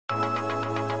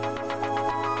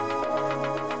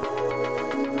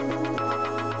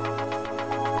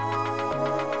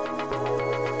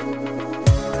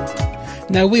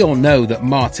Now, we all know that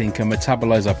Martin can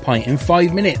metabolise a pint in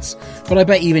 5 minutes, but I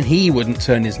bet even he wouldn't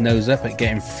turn his nose up at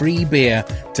getting free beer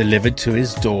delivered to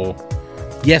his door.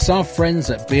 Yes, our friends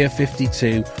at Beer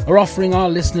 52 are offering our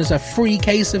listeners a free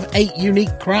case of 8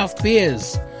 unique craft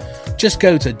beers. Just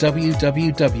go to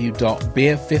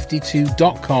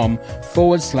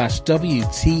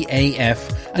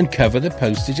www.beer52.com/WTAF and cover the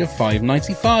postage of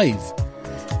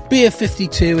 $5.95. Beer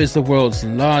 52 is the world's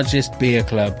largest beer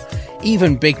club.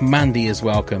 Even Big Mandy is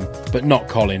welcome, but not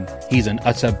Colin. He's an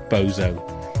utter bozo.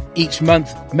 Each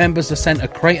month, members are sent a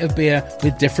crate of beer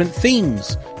with different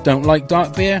themes. Don't like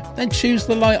dark beer? Then choose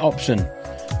the light option.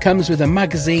 Comes with a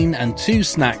magazine and 2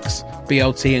 snacks,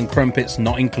 BLT and crumpets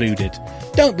not included.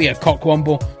 Don't be a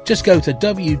cockwomble, just go to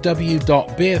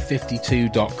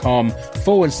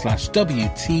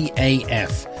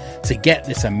www.beer52.com/WTAF to get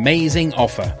this amazing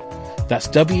offer. That's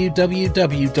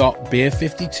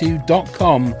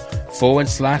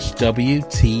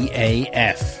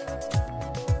www.beer52.com/WTAF.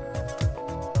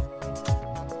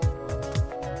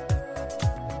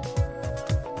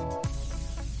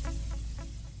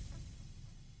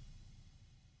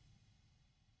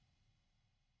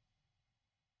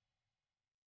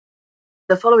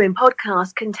 The following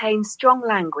podcast contains strong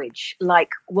language,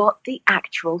 like what the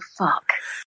actual fuck.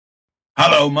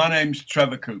 Hello, my name's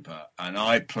Trevor Cooper, and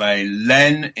I play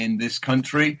Len in This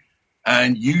Country,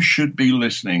 and you should be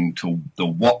listening to the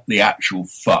What the Actual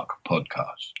Fuck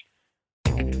podcast.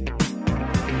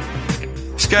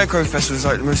 Scarecrow Festival is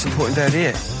like the most important day of the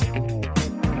year.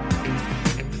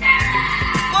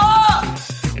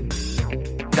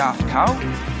 What? Daft Cow?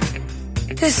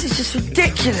 This is just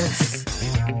ridiculous.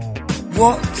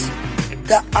 What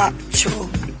the actual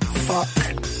fuck?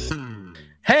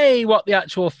 Hey, what the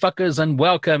actual fuckers, and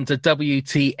welcome to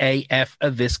WTAF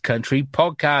of This Country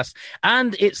podcast.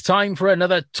 And it's time for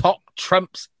another Top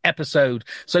Trumps episode.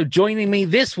 So joining me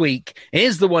this week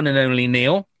is the one and only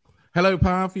Neil. Hello,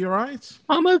 Pav, you all right?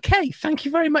 I'm okay. Thank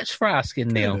you very much for asking,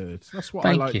 Neil. Good. That's what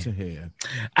I like to hear.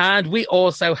 And we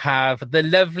also have the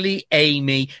lovely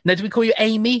Amy. Now, do we call you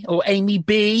Amy or Amy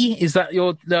B? Is that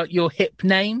your hip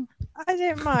name? I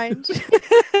don't mind.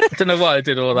 I don't know why I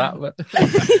did all that, but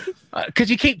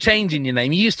because you keep changing your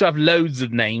name. You used to have loads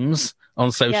of names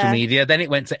on social media. Then it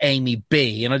went to Amy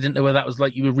B, and I didn't know whether that was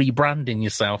like you were rebranding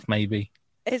yourself, maybe.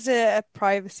 It's a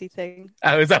privacy thing.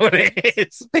 Oh, is that what it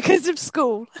is? Because of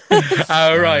school.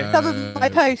 Oh, right. Some of my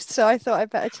posts, so I thought I'd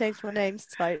better change my name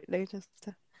slightly just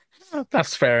to... Oh,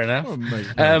 that's fair enough.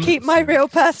 Keep my real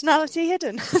personality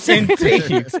hidden.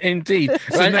 Indeed.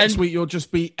 So next week you'll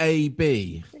just be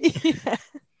AB. Yeah.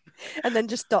 And then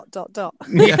just ...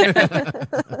 Yeah.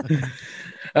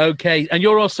 Okay. And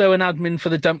you're also an admin for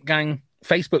the Dump Gang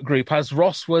Facebook group, as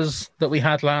Ross was that we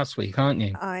had last week, aren't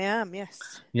you? I am,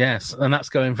 yes. Yes. And that's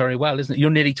going very well, isn't it?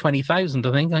 You're nearly 20,000,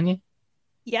 I think, aren't you?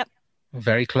 Yep.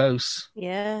 Very close.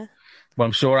 Yeah. Well,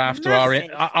 I'm sure after our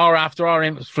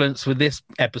influence with this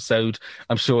episode,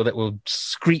 I'm sure that we'll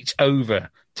screech over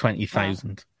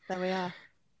 20,000. There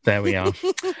we are.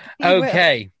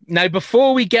 Okay. Now,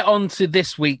 before we get on to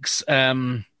this week's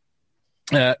card,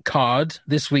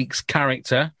 this week's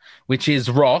character, which is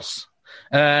Ross,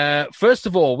 first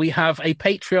of all, we have a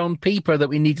Patreon peeper that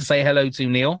we need to say hello to,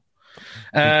 Neil.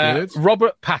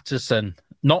 Robert Patterson.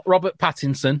 Not Robert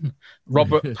Pattinson,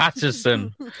 Robert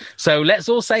Patterson. So let's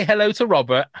all say hello to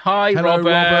Robert. Hi, hello,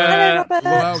 Robert. Hello, Robert.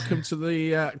 Welcome to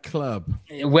the club.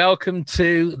 Welcome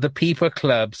to the Peeper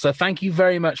Club. So thank you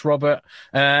very much, Robert.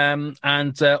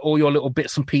 And all your little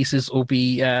bits and pieces will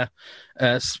be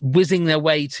whizzing their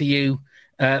way to you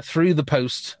through the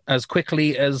post as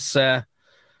quickly as the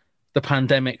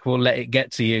pandemic will let it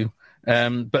get to you.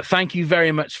 But thank you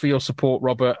very much for your support,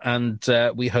 Robert, and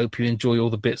we hope you enjoy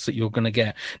all the bits that you're going to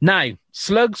get. Now,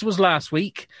 Slugs was last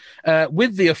week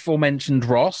with the aforementioned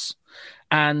Ross,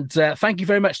 and thank you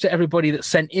very much to everybody that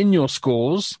sent in your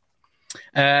scores.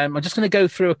 I'm just going to go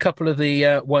through a couple of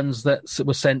the ones that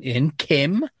were sent in.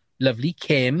 Kim, lovely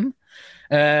Kim,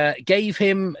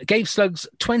 gave Slugs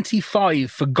 25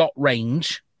 for got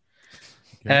range.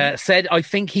 Said, I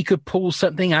think he could pull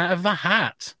something out of the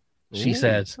hat. She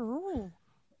said,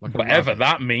 like whatever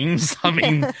that means. I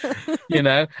mean, you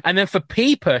know. And then for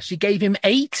Peeper, she gave him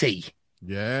 80.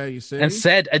 Yeah, you see. And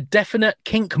said, a definite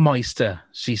kinkmeister,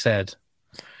 she said.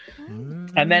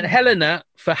 And then Helena,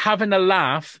 for having a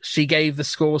laugh, she gave the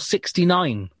score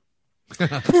 69.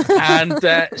 And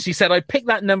she said, I picked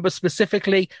that number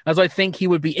specifically as I think he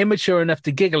would be immature enough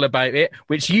to giggle about it,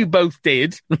 which you both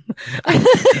did.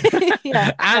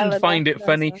 And find it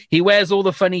funny. He wears all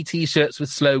the funny T-shirts with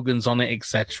slogans on it,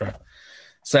 etc.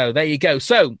 So there you go.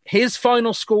 So his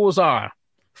final scores are: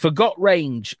 for got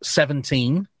range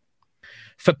 17,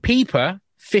 For Peeper,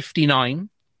 59.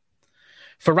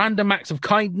 For Random Acts of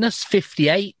Kindness,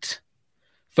 58.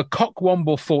 For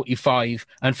Cockwomble, 45.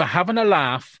 And for Having a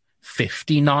Laugh,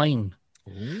 59.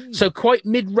 Ooh. So quite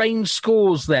mid-range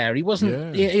scores there. He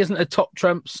wasn't. He isn't a top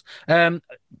trumps.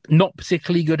 Not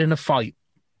particularly good in a fight.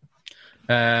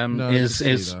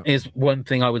 Is one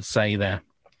thing I would say there.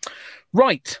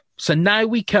 Right. So now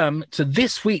we come to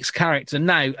this week's character.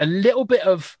 Now a little bit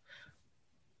of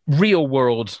real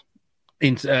world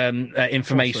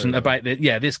information about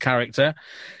this character.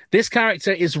 This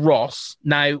character is Ross.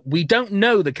 Now we don't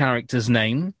know the character's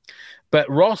name. But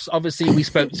Ross, obviously, we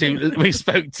spoke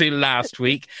to last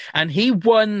week, and he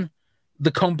won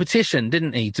the competition,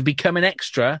 didn't he, to become an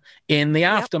extra in the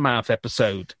Aftermath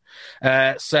episode.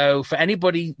 So for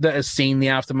anybody that has seen the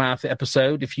Aftermath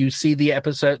episode, if you see the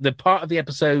episode, the part of the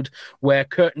episode where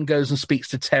Curtin goes and speaks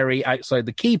to Terry outside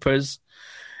the Keepers,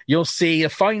 you'll see a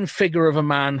fine figure of a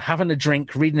man having a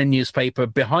drink, reading a newspaper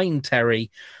behind Terry.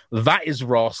 That is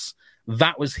Ross.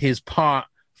 That was his part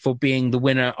for being the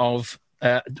winner of.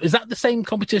 Is that the same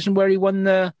competition where he won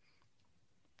the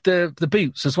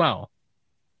boots as well?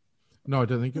 No, I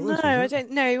don't think it was. No, I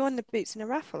don't know. He won the boots in a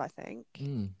raffle, I think.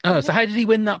 Oh, so how did he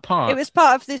win that part? It was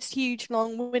part of this huge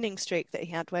long winning streak that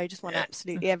he had where he just won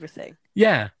absolutely everything.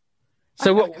 Yeah.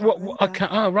 So what I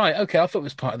can't, oh, right. Okay. I thought it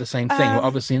was part of the same thing. Well,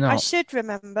 obviously not. I should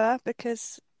remember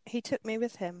because he took me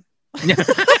with him.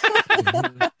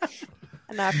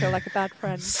 And now I feel like a bad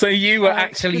friend. So you were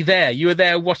actually there. You were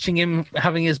there watching him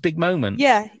having his big moment.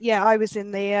 Yeah. I was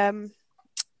in the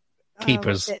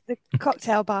Keepers, the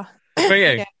cocktail bar. Were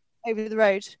you? Yeah, over the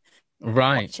road,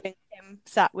 right? Watching him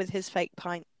sat with his fake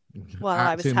pint while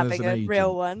I was having a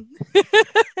real one.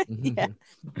 Yeah.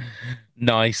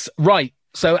 Nice. Right.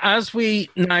 So as we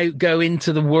now go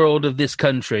into the world of this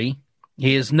country,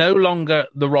 he is no longer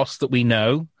the Ross that we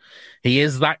know. He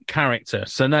is that character.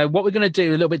 So now what we're going to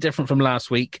do, a little bit different from last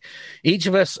week, each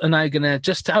of us are now going to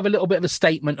just have a little bit of a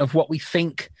statement of what we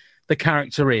think the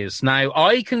character is. Now,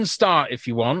 I can start if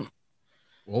you want.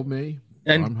 Or me.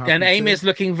 And Amy is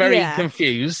looking very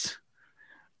confused.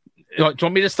 Do you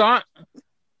want me to start?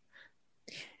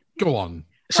 Go on.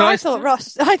 So I thought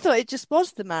Ross. I thought it just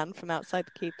was the man from outside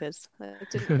the Keepers.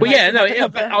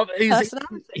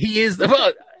 He is.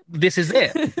 Well, this is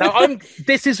it. Now,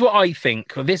 this is what I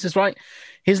think. This is right.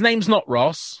 His name's not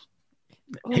Ross.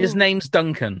 His name's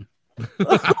Duncan.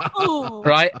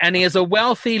 Right, and he is a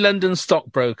wealthy London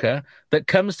stockbroker that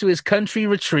comes to his country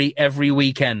retreat every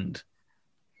weekend.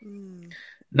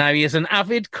 Now he is an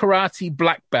avid karate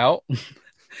black belt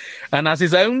and has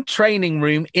his own training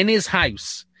room in his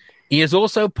house. He is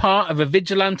also part of a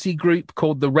vigilante group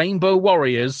called the Rainbow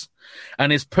Warriors,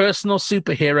 and his personal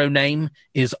superhero name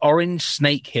is Orange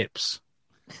Snake Hips.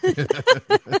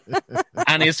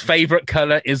 And his favorite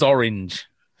color is orange.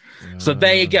 So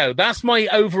there you go. That's my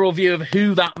overall view of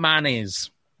who that man is.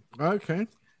 Okay.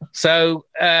 So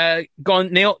go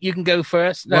on, Neil, you can go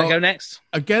first. Go next.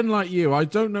 Again, like you, I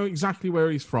don't know exactly where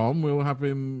he's from. We'll have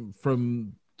him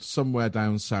from somewhere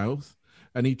down south.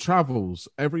 And he travels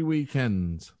every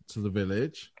weekend to the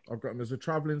village. I've got him as a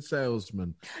travelling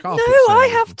salesman.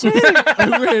 I have too.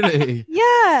 Oh, really?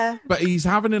 Yeah. But he's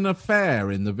having an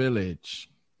affair in the village.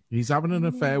 He's having an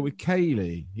affair with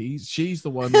Kaylee. She's the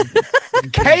one.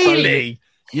 Kaylee?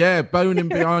 Boning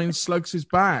behind Slugs'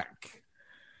 back.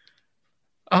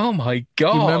 Oh, my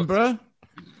God. You remember?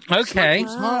 Okay. He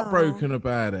was heartbroken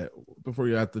about it before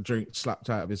he had the drink slapped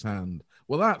out of his hand.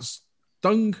 Well, that's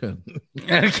Duncan.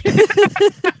 I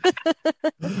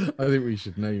think we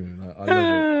should name him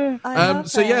that. I love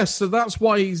it. So that's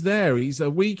why he's there. He's a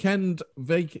weekend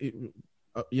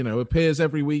appears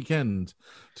every weekend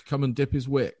to come and dip his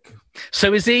wick.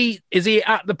 So is he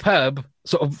at the pub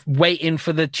sort of waiting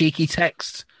for the cheeky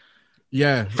text?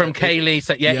 Yeah. From Kaylee.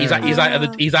 So he's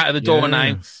out of the door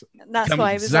now. That's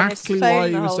why he was exactly on his phone why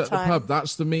he the was whole at the time. pub.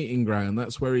 That's the meeting ground.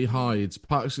 That's where he hides.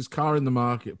 Parks his car in the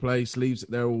marketplace, leaves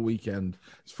it there all weekend.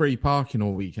 It's free parking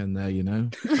all weekend there, you know.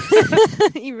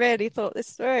 He really thought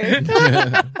this through.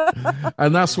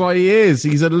 And that's why he is.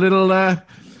 He's a little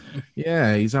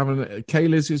he's having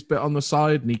Kaylee's his bit on the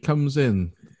side and he comes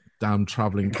in. Damn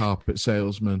travelling carpet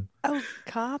salesman. Oh,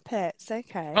 carpets.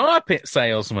 Okay. Carpet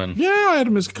salesman. Yeah, I had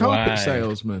him as carpet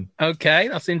salesman. Okay,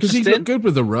 that's interesting. Because he'd look good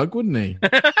with the rug, wouldn't he?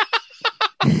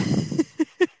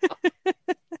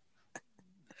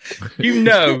 You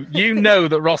know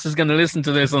that Ross is going to listen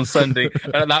to this on Sunday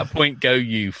and at that point go,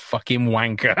 you fucking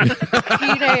wanker.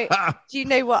 Do you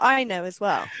know what I know as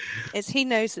well? Is he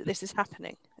knows that this is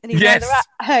happening And he's Yes. either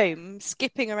at home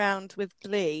skipping around with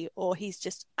glee, or he's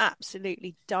just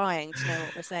absolutely dying to know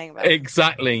what we're saying about him.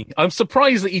 Exactly. I'm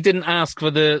surprised that he didn't ask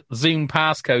for the Zoom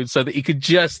passcode so that he could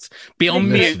just be on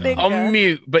Linger.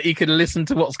 mute, but he could listen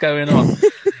to what's going on.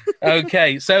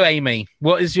 Okay, so Amy,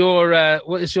 what is your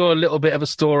little bit of a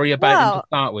story about him to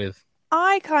start with?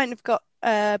 I kind of got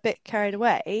a bit carried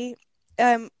away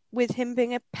with him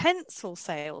being a pencil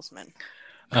salesman.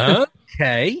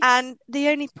 Okay. And the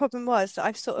only problem was that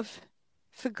I've sort of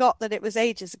forgot that it was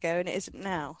ages ago and it isn't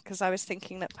now, because I was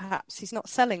thinking that perhaps he's not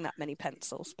selling that many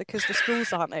pencils because the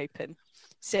schools aren't open.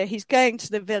 So he's going to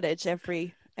the village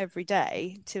every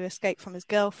day to escape from his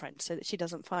girlfriend so that she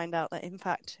doesn't find out that, in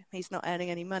fact, he's not earning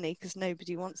any money because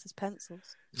nobody wants his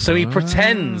pencils. So he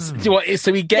pretends.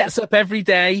 So he gets up every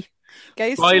day,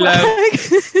 goes Bye, to love. work.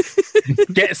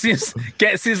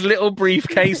 gets his little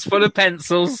briefcase full of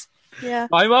pencils. Yeah.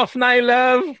 I'm off now,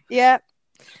 love. Yeah.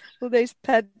 All those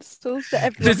pencils that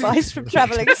everyone buys from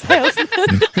travelling salesmen.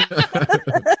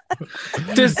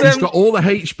 He's got all the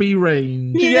HB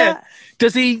range. Yeah.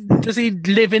 Does he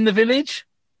live in the village?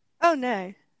 Oh,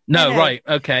 no. No, right.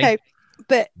 Okay. No,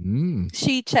 but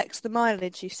she checks the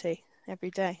mileage, you see, every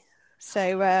day.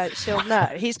 So she'll know.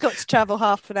 He's got to travel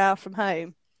half an hour from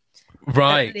home.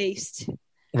 Right. At least.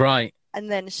 Right.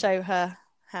 And then show her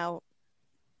how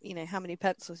many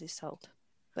pencils he's sold.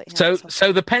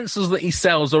 So the pencils that he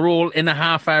sells are all in a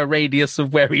half-hour radius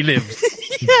of where he lives.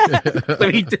 So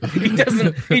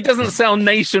he doesn't sell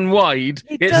nationwide.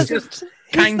 It's just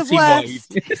county-wide.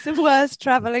 He's the worst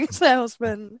travelling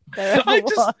salesman there ever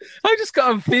was. I just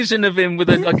got a vision of him with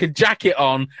a jacket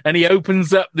on, and he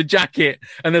opens up the jacket,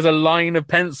 and there's a line of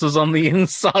pencils on the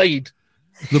inside.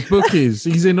 The bookies.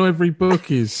 He's in every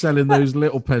bookies selling those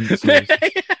little pencils.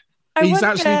 He's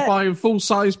actually buying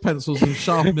full-size pencils and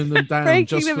sharpening them down, breaking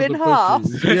just them for in the half.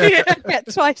 Yeah.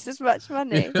 Get twice as much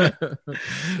money. Yeah,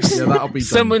 that'll be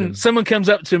someone comes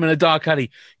up to him in a dark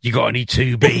alley. You got any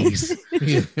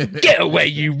 2Bs? Get away,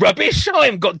 you rubbish! I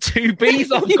haven't got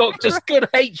 2Bs. I've got just good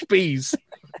HBs.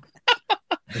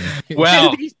 Well,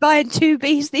 nobody's buying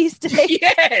 2Bs these days.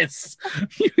 Yes.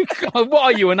 What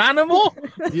are you, an animal?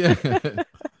 Yeah.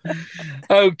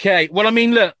 Okay. Well, I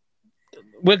mean, look.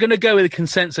 We're going to go with a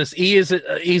consensus. He's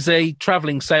a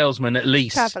traveling salesman, at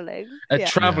least.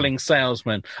 Traveling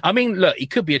salesman. I mean, look, he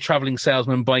could be a traveling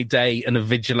salesman by day and a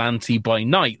vigilante by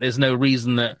night. There's no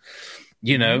reason that,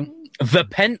 the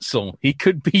pencil. He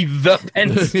could be the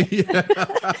pencil.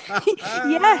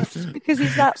 Yes, because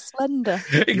he's that slender.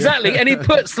 Exactly. And he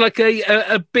puts like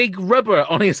a big rubber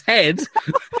on his head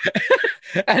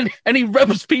and he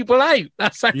rubs people out.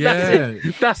 That's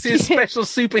his special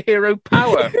superhero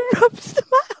power. He rubs them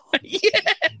out.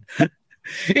 Yeah.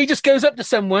 He just goes up to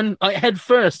someone head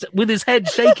first with his head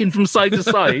shaking from side to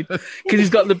side because he's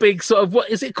got the big sort of, what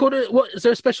is it called? What is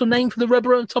there a special name for the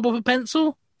rubber on top of a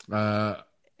pencil?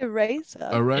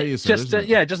 Eraser. Just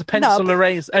a pencil nub.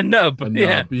 Eraser. A nub.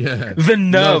 Yeah. The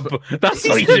nub. That's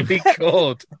what he should be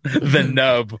called. The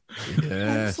nub.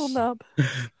 Yes. Pencil nub.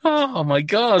 Oh my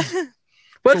God.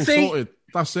 But see, sorted.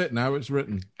 That's it now. It's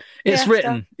written. It's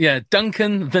written. Yeah.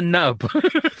 Duncan the Nub.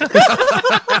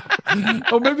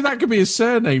 Or maybe that could be his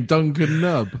surname, Duncan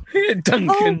Nub.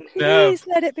 Duncan Nub. Please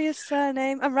let it be a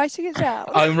surname. I'm writing it down.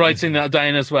 I'm writing that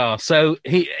down as well. So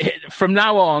he from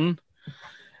now on,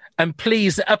 and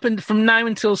please, from now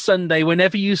until Sunday,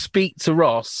 whenever you speak to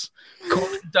Ross, call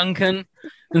him Duncan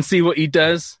and see what he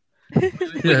does.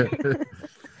 Yeah.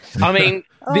 I mean,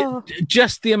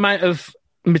 just the amount of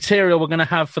material we're going to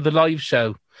have for the live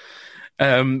show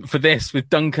for this with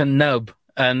Duncan Nub.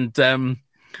 And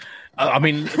I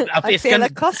mean, I feel a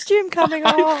costume coming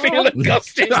on. I feel a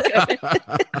costume coming.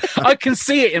 I can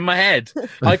see it in my head.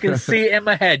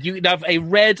 You could have a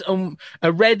red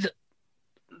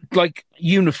like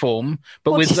uniform,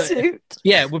 but with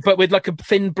like a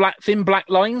thin black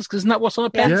lines, because isn't that what's on a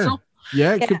pencil?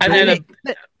 Yeah. And then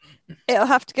it'll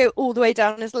have to go all the way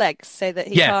down his legs so that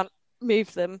he can't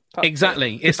move them properly.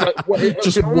 Exactly. It's like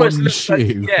just one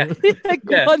shoe.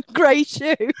 One grey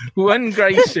shoe. One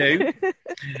grey shoe.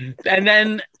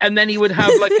 and then he would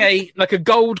have like a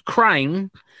gold crown,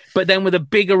 but then with a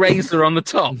big eraser on the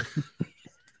top.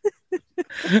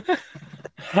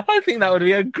 I think that would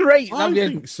be a great. I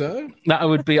think so. That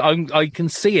would be. I can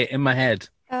see it in my head.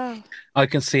 Oh. I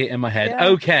can see it in my head. Yeah.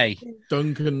 Okay.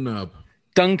 Duncan Nub.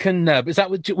 Is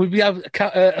that what would we have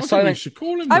a silent? We should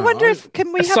call him I wonder if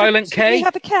we have silent K? Can we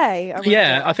have a K?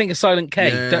 I think a silent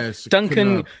K. Yes,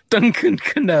 Duncan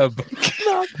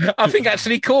Knub. I think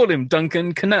actually call him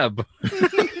Duncan Knub.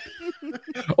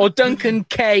 Or Duncan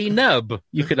K Nub.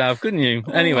 You could have, couldn't you?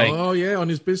 Anyway. Oh yeah, on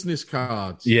his business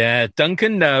cards. Yeah,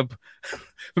 Duncan Nub.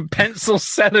 Pencil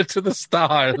seller to the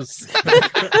stars.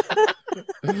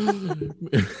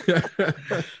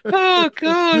 Oh,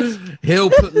 God. He'll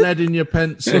put lead in your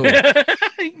pencil.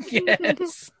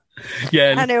 Yes.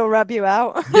 Yeah. And he'll rub you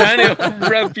out. Yeah, and he'll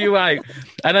rub you out.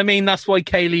 And I mean, that's why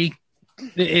Kaylee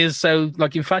is so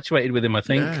like infatuated with him, I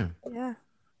think. Yeah. Yeah.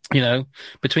 You know,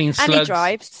 between slugs. And he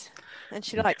drives. And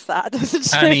she likes that, doesn't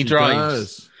she? And he He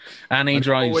drives. does. And he And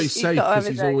drives. always He's safe got to have because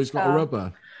his he's own always got a car.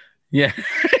 rubber. Yeah.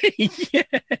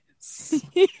 Yes.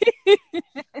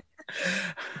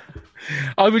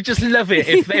 I would just love it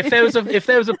if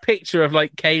there was a picture of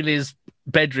like Kaylee's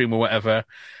bedroom or whatever,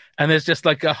 and there's just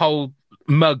like a whole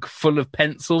mug full of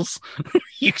pencils.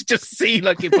 You could just see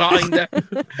like it behind her,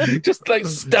 just like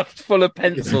stuffed full of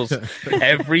pencils.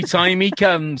 Every time he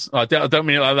comes, I don't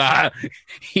mean it like that.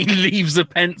 He leaves a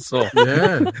pencil.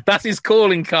 Yeah. That's his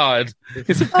calling card.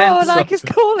 It's a pencil. Oh, like his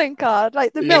calling card,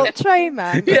 like the milk tray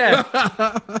man,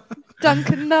 Yeah.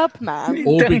 Duncan Nub man.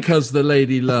 All because the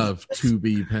lady loved to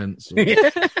be pencil.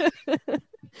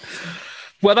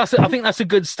 Well, I think that's a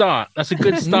good start. That's a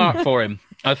good start for him.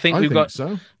 I think we've got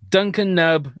so. Duncan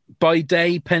Nub, by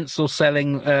day pencil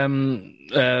selling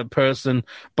person,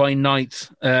 by night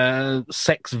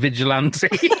sex vigilante.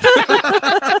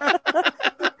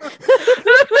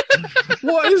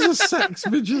 What is a sex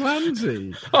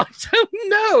vigilante? I don't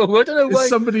know. I don't know why. It's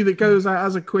somebody that goes out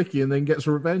as a quickie and then gets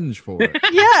revenge for it.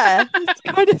 Yeah, it's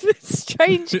kind of a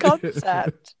strange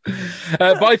concept.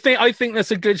 But I think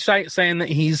that's a good shout, saying that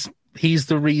he's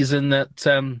the reason that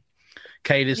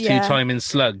Kaylee's Yeah. two-timing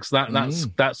slugs.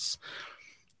 That's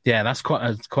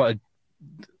quite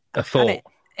a thought. And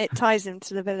it ties him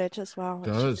to the village as well. which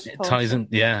Does. is It important. ties him,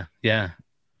 yeah.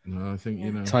 No, I think,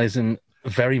 you know, Ties him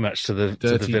very much to the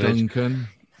Dirty village. Duncan.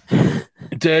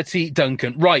 Dirty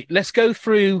Duncan. Right, let's go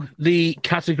through the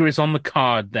categories on the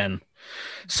card then.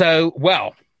 So,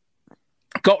 well,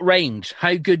 got range.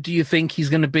 How good do you think he's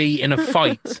going to be in a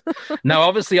fight? Now,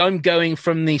 obviously, I'm going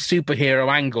from the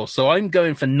superhero angle, so I'm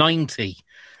going for 90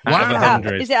 out of Wow.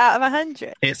 100. Is it out of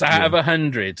 100? It's out of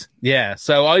 100. Yeah.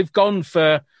 So I've gone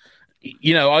for,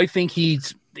 you know, I think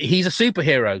he's a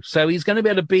superhero, so he's going to be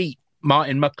able to beat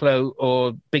Martin Mucklow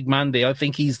or Big Mandy. I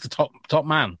think he's the top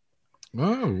man.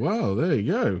 Oh, well, there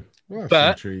you go. Well, that's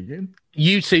But- intriguing.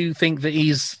 You two think that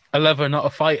he's a lover, not a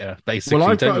fighter, basically. Well,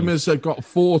 I've don't got him you? as got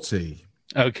 40.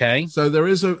 Okay. So there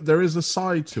is a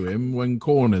side to him when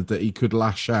cornered that he could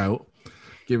lash out,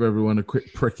 give everyone a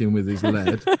quick pricking with his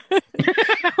lead.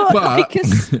 Like a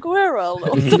squirrel.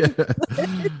 Or Yeah.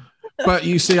 But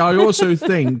you see, I also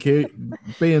think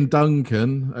being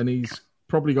Duncan, and he's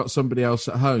probably got somebody else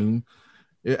at home,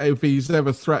 if he's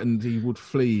ever threatened, he would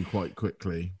flee quite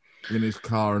quickly in his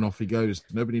car and off he goes.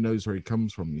 Nobody knows where he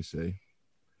comes from, you see.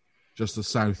 Just the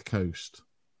south coast.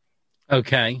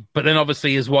 Okay. But then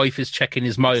obviously his wife is checking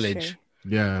his mileage.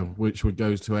 Yeah, which would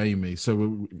go to Amy. So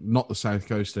we're not the south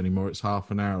coast anymore. It's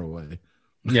half an hour away.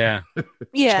 Yeah.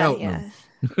 Yeah, Cheltenham.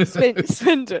 yeah.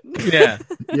 Swindon. Yeah.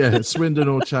 Yeah, Swindon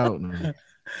or Cheltenham.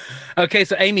 Okay.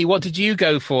 So, Amy, what did you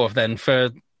go for then for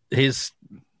his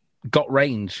got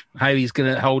range? How he's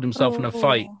going to hold himself in a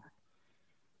fight?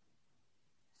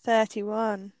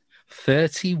 31.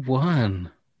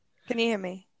 31. Can you hear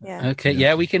me? Yeah. Okay.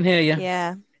 Yeah, we can hear you.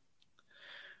 Yeah.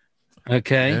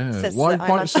 Okay. Yeah. Says Why that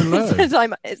quite so low?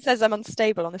 it says I'm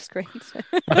unstable on the screen.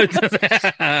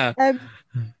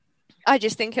 I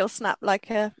just think he'll snap like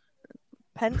a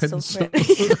pencil. Pencil. Really.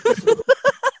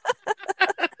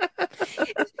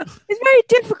 It's very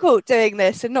difficult doing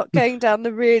this and not going down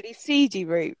the really seedy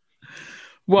route.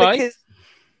 Why? Because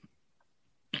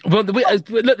Well,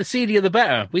 look, the seedier the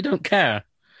better. We don't care.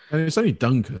 And it's only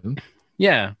Duncan.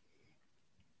 Yeah.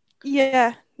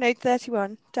 yeah, no,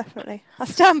 31, definitely. I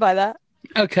stand by that.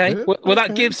 Okay. Yeah. Well,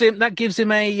 that gives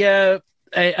him an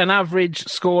average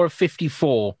score of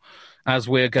 54 as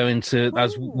we're going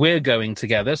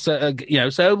together. So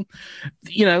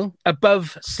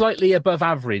slightly above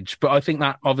average. But I think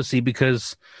that obviously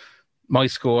because my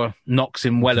score knocks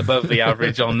him well above the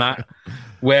average on that.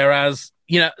 Whereas,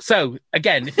 so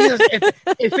again,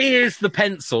 if he is the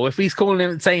pencil, if he's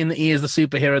saying that he is the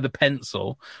superhero, the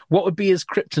pencil, what would be his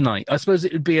kryptonite? I suppose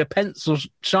it would be a pencil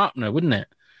sharpener, wouldn't it?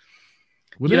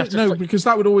 Would You'd it? have to No, because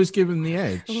that would always give him the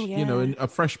edge, Oh, yeah. and a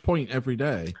fresh point every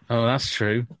day. Oh, that's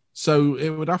true. So it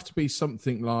would have to be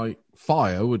something like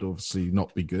fire would obviously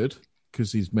not be good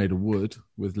because he's made of wood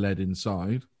with lead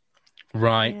inside.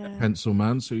 Right. Yeah. Pencil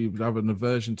man, so you would have an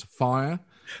aversion to fire.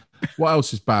 What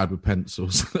else is bad with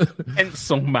pencils?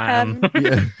 Pencil man.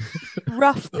 Yeah.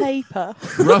 Rough paper.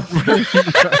 Rough.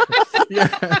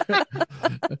 Yeah.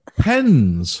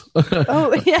 Pens.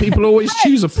 Oh, yeah. People always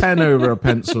choose a pen over a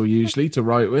pencil usually to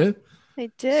write with. They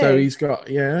do. So he's got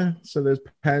so there's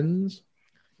pens.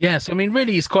 Yes, I mean,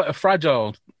 really, he's quite a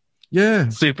fragile Yeah.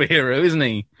 superhero, isn't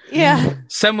he? Yeah.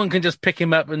 Someone can just pick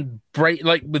him up and break,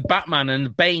 like with Batman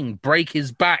and Bane, break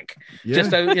his back. Yeah.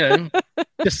 Just,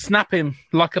 just snap him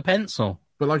like a pencil.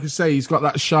 But like I say, he's got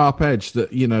that sharp edge that,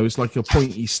 it's like a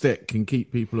pointy stick, can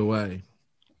keep people away.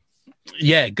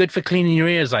 Yeah, good for cleaning your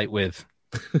ears out with.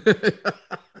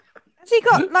 Has he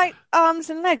got like arms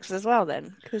and legs as well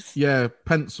then? Cause... Yeah,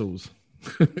 pencils.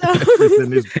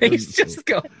 Everything is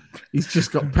pencil. He's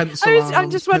just got pencil arms, I'm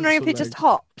just wondering if he pencil just legs.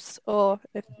 hops or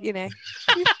if,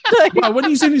 Well, when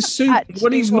he's in his suit,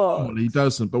 when he's walks. normal, he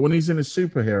doesn't. But when he's in his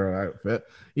superhero outfit,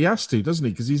 he has to, doesn't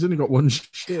he? Because he's only got one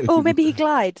shoe. Or maybe he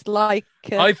glides like...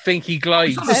 I think he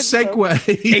glides. It's not a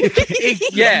Segway.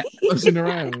 Yeah. Buzzing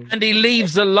around. And he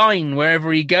leaves a line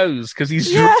wherever he goes because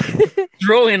he's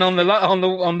drawing on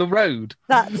the road.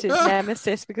 That's his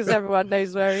nemesis because everyone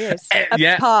knows where he is.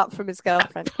 Yeah. Apart from his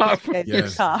girlfriend. Apart He goes from- in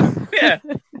the car. Yeah,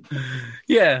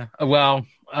 yeah. Well,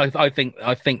 I think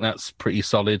that's pretty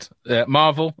solid.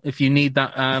 Marvel, if you need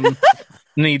that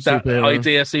Superhero.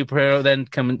 idea superhero, then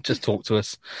come and just talk to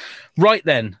us. Right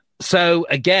then. So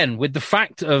again, with the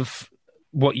fact of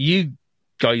what you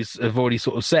guys have already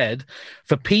sort of said,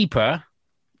 for Peeper,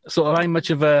 sort of how much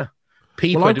of a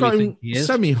Peeper Well, I've do we got him think he is?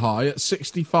 semi-high at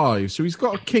 65, so he's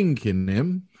got a kink in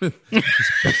him.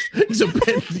 He's a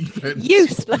bendy pencil.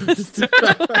 Useless.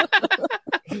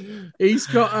 He's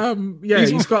got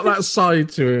he's got that side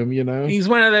to him, He's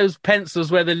one of those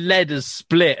pencils where the lead is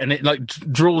split and it like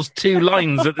draws two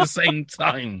lines at the same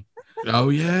time. Oh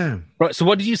yeah. Right. So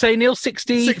what did you say, Neil?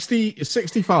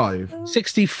 65.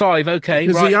 65. Okay.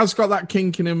 Because Right. he has got that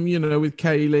kink in him, with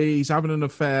Kaylee. He's having an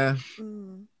affair.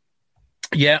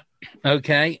 Yeah.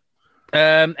 Okay.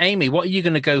 Amy, what are you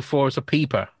going to go for as a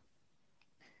Peeper?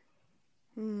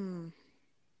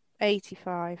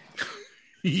 85.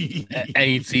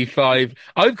 85.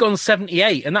 I've gone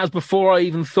 78, and that's before I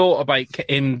even thought about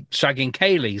him shagging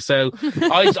Kaylee. So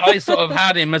I sort of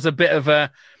had him as a bit of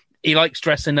a. He likes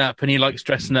dressing up, and he likes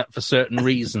dressing up for certain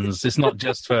reasons. It's not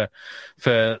just for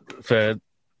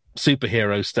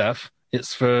superhero stuff.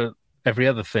 It's for every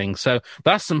other thing. So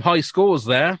that's some high scores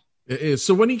there. It is.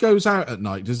 So when he goes out at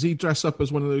night, does he dress up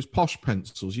as one of those posh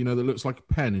pencils, that looks like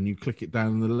a pen and you click it down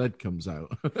and the lead comes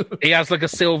out? He has like a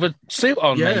silver suit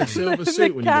on. Yeah, maybe. silver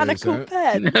suit when he goes Mechanical out.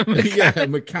 pen. Yeah,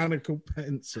 mechanical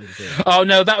pencil. Yeah. Oh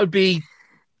no, that would be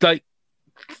like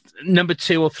number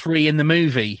 2 or 3 in the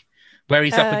movie, where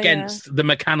he's up against the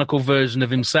mechanical version of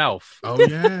himself. Oh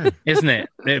yeah, Isn't it?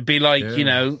 It'd be like,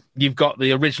 Yeah. You've got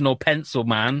the original Pencil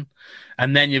Man,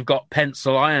 and then you've got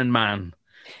Pencil Iron Man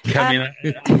coming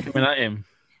at him.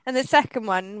 And the second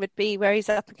one would be where he's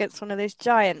up against one of those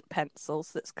giant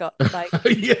pencils that's got like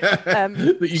yeah.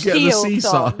 That you get at the shields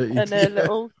seaside. on and a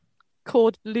little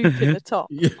cord loop in the top.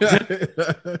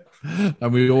 Yeah.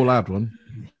 And we all had one.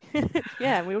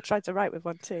 Yeah, and we all tried to write with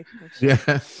one too.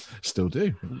 Yeah, still do.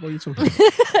 What are you talking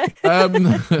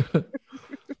about?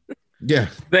 Yeah.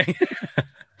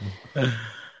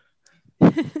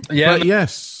 Yeah. But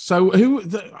yes. So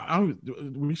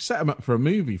we set him up for a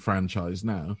movie franchise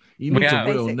now. He We needs a have.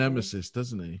 real Basically. nemesis,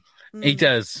 doesn't he? He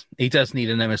does. He does need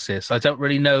a nemesis. I don't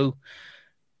really know.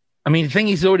 I mean, the thing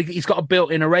he's got a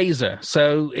built-in eraser,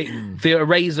 so the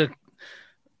eraser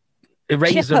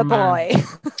Chipper man, boy.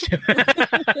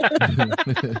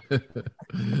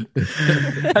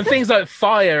 and things like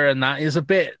fire and that is a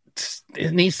bit.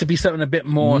 It needs to be something a bit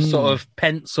more sort of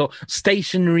pencil,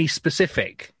 stationery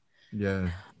specific. Yeah.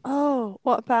 Oh,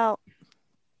 what about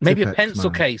Maybe a Tipex pencil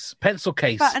man. case. Pencil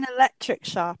case. about an electric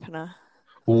sharpener?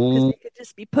 Because Ooh, it could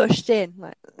just be pushed in,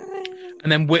 like and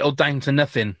then whittled down to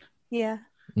nothing. yeah,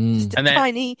 Mm. just a And then-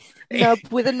 tiny nub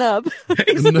with a nub.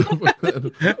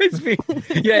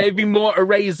 It'd be more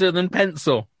eraser than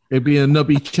pencil. It'd be a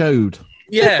nubby chode.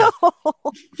 Yeah,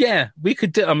 yeah, we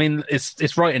could do. I mean,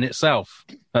 it's right in itself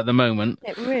at the moment.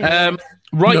 It really.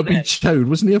 Right Nubby then. chode.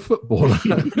 Wasn't he a footballer?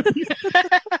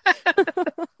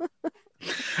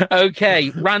 Okay,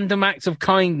 random act of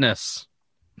kindness.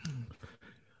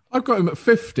 I've got him at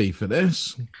 50 for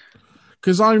this.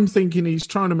 Because I'm thinking he's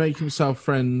trying to make himself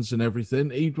friends and everything.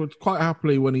 He would quite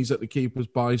happily, when he's at the keeper's,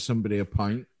 buy somebody a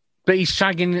pint. But he's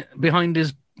shagging behind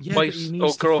his Yeah, wife but he needs or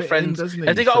to fit girlfriend. in, doesn't he?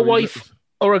 Has he got So a wife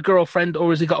or a girlfriend, or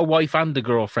has he got a wife and a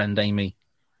girlfriend, Amy?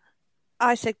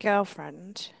 I said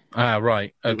girlfriend. Ah,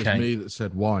 right. It was Okay. me that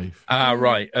said wife. Ah,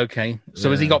 right. Okay. So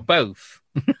has he Yeah. got both?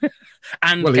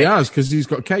 And Well, he has, because he's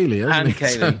got Kaylee, hasn't And he?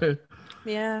 Kaylee.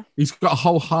 Yeah. He's got a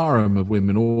whole harem of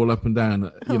women all up and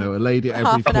down. You know, a lady at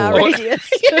every Half an hour port. radius.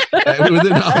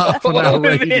 Within a half an hour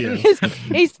Women. radius.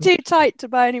 He's too tight to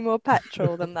buy any more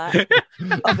petrol than that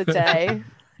of a day.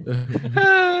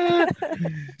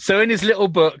 So in his little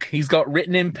book, he's got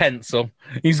written in pencil.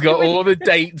 He's got all the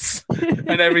dates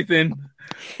and everything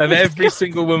of every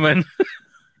single woman.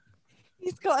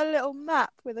 He's got a little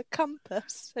map with a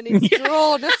compass and he's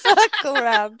drawn a circle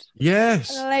round.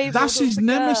 Yes, And labelled that's all his the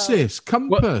nemesis,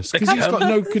 compass, What? because he's got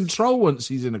no control once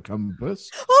he's in a compass.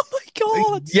 Oh my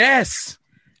god! Yes,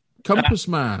 Compass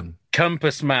man,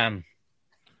 Compass Man.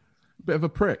 bit of a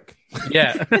prick.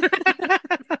 Yeah.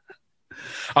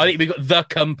 I think we got the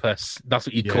Compass. That's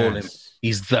what you call him. Yes.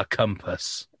 He's the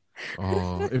Compass.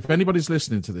 Oh, if anybody's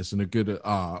listening to this and are good at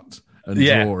art and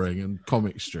Yeah. drawing and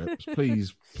comic strips,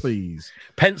 please.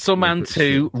 Pencil Man Compass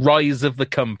 2, Rise of the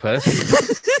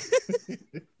Compass.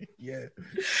 Yeah.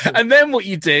 And then what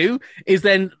you do is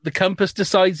then the Compass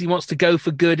decides he wants to go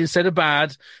for good instead of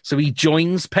bad. So he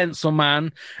joins Pencil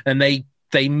Man and they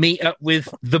meet up with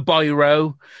the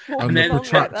Biro, And then- the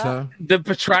protractor. the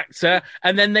Protractor,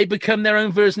 and then they become their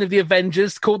own version of the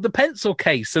Avengers called the Pencil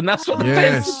Case. And that's what the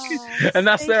Yes. pencil. And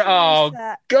that's their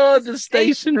God, the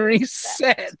stationery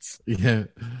set. Yeah.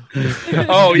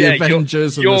 Oh The yeah,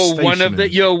 Avengers and you're the one of the stationery.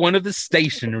 you're one of the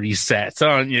stationery sets,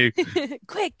 aren't you?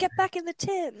 Quick, get back in the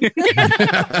tin.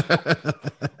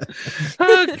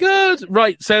 Oh god!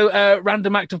 Right, so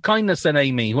random act of kindness then,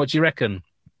 Amy. What do you reckon?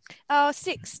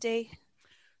 60.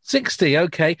 60,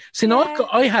 okay. See, now Yeah.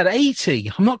 I had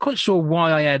 80. I'm not quite sure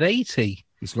why I had 80.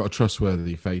 He's got a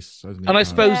trustworthy face, hasn't he? And I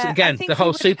suppose, Yeah, I again, think the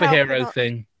whole he would help superhero a lot.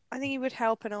 thing. I think he would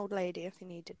help an old lady if he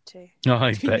needed to. Oh,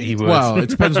 I bet he would. Well, it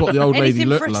depends what the old lady Anything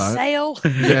looked for a like. sale.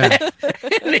 Yeah.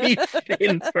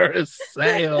 Anything for a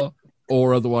sale.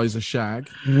 Or otherwise a shag.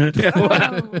 Well,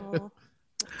 Oh,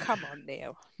 come on,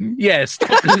 Neil. yeah,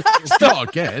 stop, Not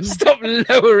again. stop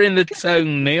lowering the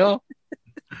tone, Neil.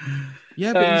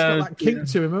 Yeah, but he's got Oh, that kink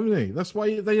to him, hasn't he? That's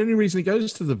why the only reason he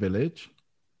goes to the village.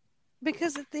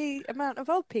 Because of the amount of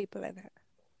old people in it.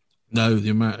 No, the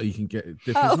amount you can get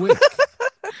different Oh. wick.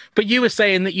 But you were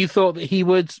saying that you thought that he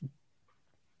would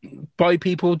buy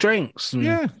people drinks. And...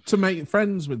 Yeah, to make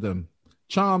friends with them,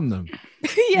 charm them. Yeah,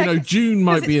 You know, June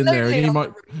might be in it's there, and he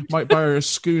lonely might buy her a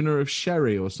schooner of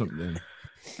sherry or something.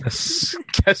 A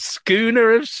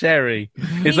schooner of sherry.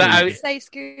 Is that how would say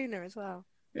schooner as well.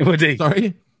 would he?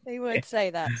 Sorry. He would say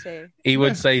that too. He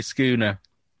would say schooner.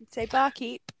 He'd say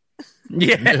barkeep.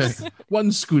 Yes. Yeah.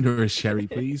 One schooner of sherry,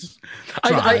 please. I-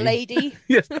 Try. Lady.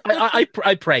 Yes.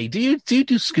 I pray. Do you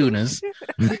do schooners?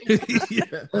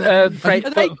 Yeah. Pray Are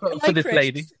they for like this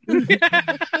lady. Do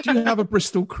you have a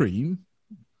Bristol cream?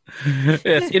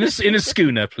 Yes, in a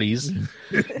schooner, please.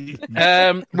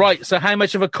 Right. So, how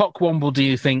much of a cockwomble do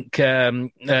you think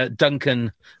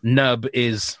Duncan Nubb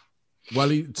is? Well,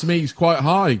 to me, he's quite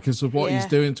high because of what he's Yeah.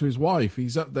 doing to his wife.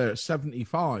 He's up there at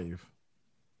 75.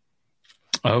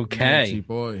 Okay, Naughty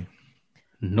boy.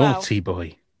 naughty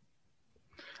boy.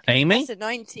 Amy. That's a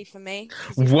 90 for me. 'cause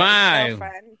he's got his Wow.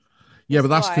 girlfriend. Yeah, but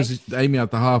that's His because Amy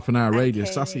had the half an hour And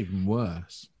radius. That's Kaylee. even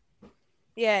worse.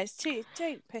 Yeah, it's too.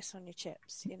 Don't piss on your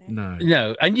chips, you know. No.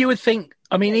 No, and you would think.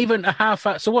 I mean, even a half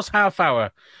hour. So, what's half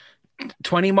hour?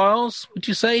 20 miles? Would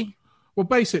you say? Well,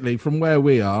 basically, from where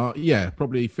we are, yeah,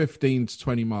 probably 15 to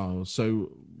 20 miles.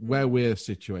 So where we're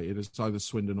situated, it's either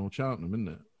Swindon or Cheltenham, isn't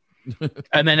it?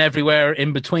 And then everywhere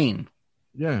in between.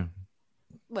 Yeah.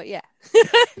 Well, yeah.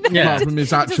 Yeah. Apart from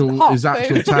his actual hop,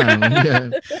 boom. town. Yeah.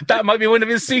 That might be one of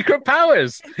his secret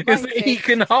powers. Is Might that be. he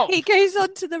can hop. He goes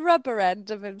onto the rubber end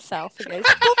of himself and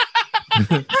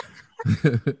goes,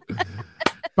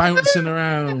 Bouncing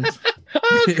around.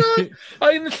 Oh god!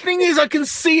 The thing is, I can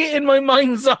see it in my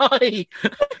mind's eye.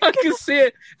 I can see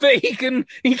it that he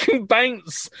can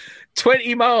bounce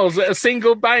 20 miles at a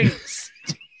single bounce.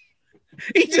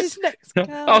 He his just, next girl.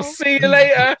 I'll see you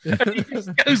later. And he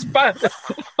just goes back.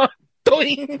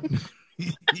 Doing.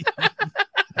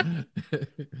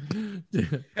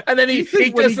 And then he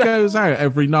When does he that. goes out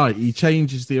every night, he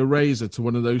changes the eraser to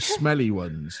one of those smelly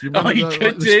ones. You Oh, remember he that?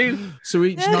 could do. So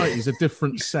each night he's a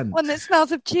different scent. One that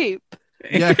smells of tube.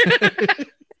 Yeah.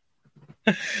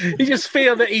 You just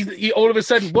feel that he all of a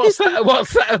sudden, what's that?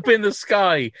 What's that up in the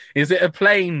sky? Is it a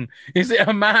plane? Is it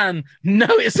a man? No,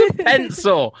 it's a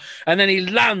pencil. And then he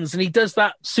lands, and he does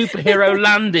that superhero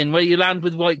landing where you land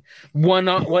with like one.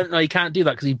 No, he can't do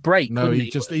that because he'd break. No,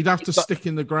 wouldn't he'd have to stick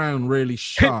in the ground really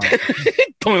sharp.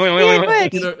 He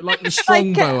would. You know, like the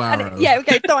strongbow and arrow. yeah, we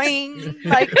go doing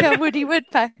like a Woody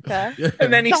Woodpecker.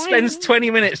 And then he Doing. spends 20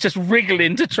 minutes just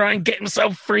wriggling to try and get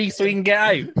himself free so he can get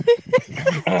out.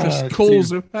 Just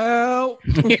calls of help.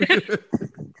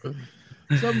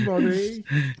 Somebody.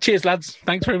 Cheers, lads.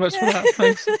 Thanks very much for that.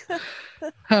 Thanks.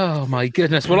 Oh my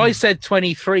goodness. Well, I said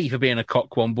 23 for being a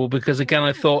cockwomble because again,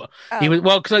 I thought he was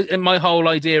because my whole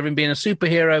idea of him being a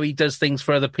superhero, he does things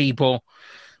for other people.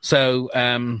 So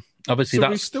obviously, so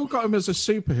we've still got him as a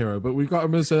superhero, but we've got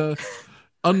him as a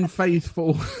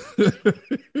unfaithful.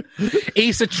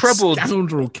 He's a troubled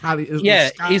scoundrel.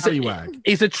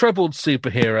 He's a troubled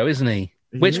superhero, isn't he?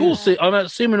 Which also, I'm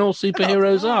assuming all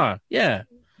superheroes are. Yeah.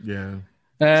 Yeah.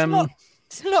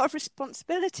 It's a lot of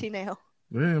responsibility, Neil.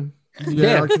 Yeah.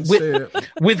 Yeah, I can see it.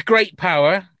 With great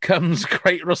power comes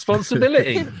great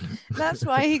responsibility. That's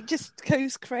why he just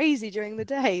goes crazy during the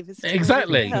day.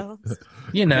 Exactly.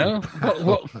 You know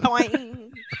what?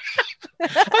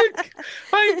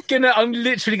 I'm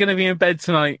literally gonna be in bed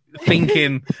tonight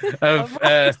thinking of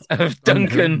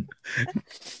Duncan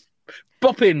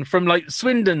bopping from like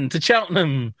Swindon to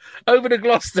Cheltenham over to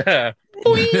Gloucester.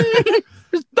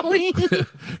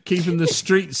 Keeping the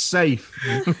streets safe.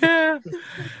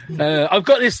 I've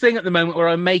got this thing at the moment where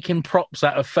I'm making props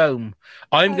out of foam.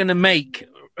 I'm going to make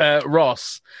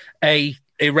Ross a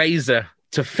eraser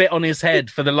to fit on his head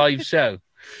for the live show.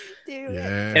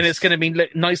 Yes. And it's going to be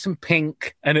nice and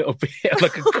pink, and it'll be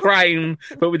like a crown,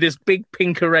 but with this big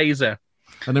pink eraser.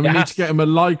 And then we need to get him a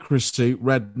lycra suit,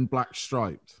 red and black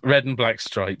striped. Red and black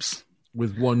stripes.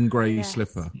 With one grey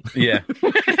slipper. Yeah.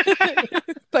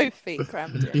 Both feet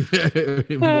crammed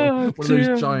in. One of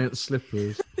those giant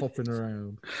slippers popping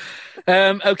around.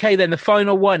 Okay, then the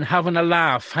final one, having a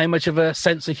laugh. How much of a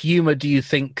sense of humour do you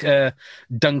think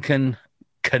Duncan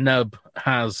Knub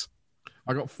has?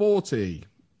 I got 40.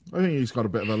 I think he's got a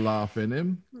bit of a laugh in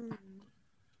him.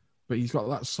 But he's got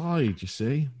that side, you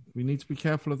see. We need to be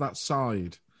careful of that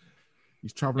side.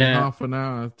 He's travelling half an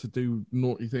hour to do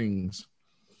naughty things.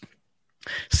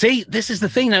 See, this is the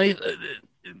thing now.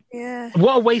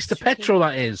 What a waste of petrol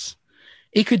that is.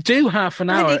 He could do half an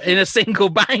hour in a single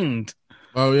bound.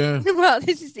 Oh, yeah. Well,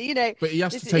 this is, But he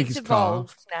has to take his car.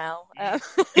 Now. But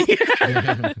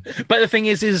the thing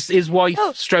is, his wife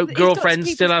stroke girlfriend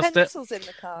still has to. In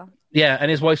the car. Yeah, and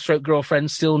his wife stroke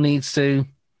girlfriend still needs to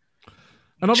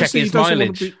check his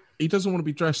mileage. He doesn't want to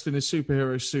be dressed in his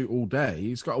superhero suit all day.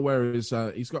 He's got to wear his.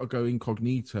 He's got to go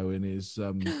incognito in his.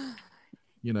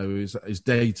 His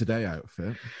day-to-day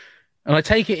outfit. And I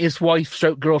take it his wife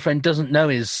stroke girlfriend doesn't know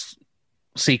his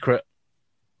secret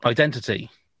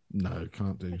identity. No,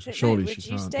 can't do. Surely she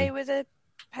can't. Would you stay with a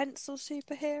pencil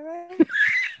superhero?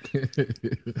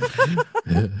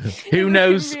 Who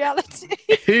knows? In reality?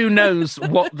 Who knows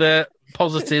what the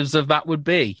positives of that would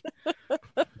be?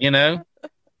 You know?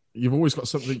 You've always got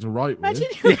something to write with.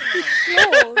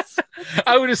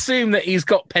 I would assume that he's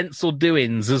got pencil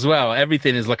doings as well.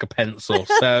 Everything is like a pencil.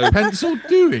 So pencil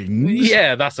doings?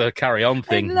 Yeah, that's a carry-on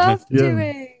thing. I love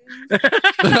doings.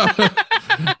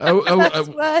 Best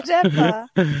word ever.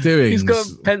 Doings. He's got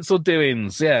pencil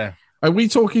doings, yeah. Are we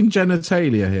talking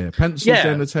genitalia here? Pencil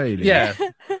genitalia? Yeah.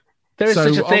 There is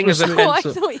such a thing as a pencil. I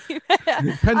thought you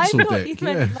meant, pencil I thought dick, you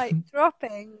meant like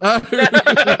dropping.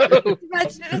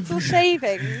 Imagine little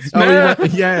shavings. Oh,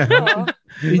 yeah. Oh.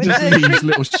 He just leaves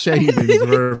little shavings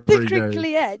wherever he goes.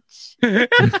 Crinkly edge.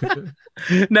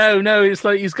 No, it's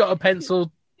like he's got a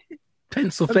pencil thing.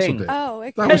 Dick. Oh,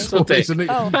 okay. That was always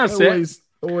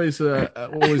That's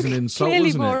always an insult, Clearly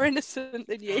wasn't more it? innocent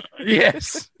than you.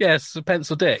 Yes, a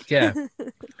pencil dick, yeah.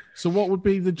 So what would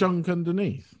be the junk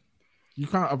underneath? You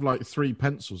can't have like 3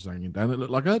 pencils hanging down. It look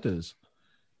like udders.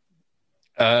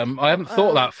 I haven't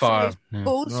thought that far.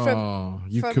 Balls from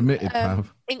committed,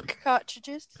 Pav. Ink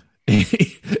cartridges. I'm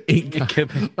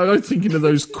thinking of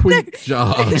those Quink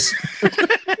jars.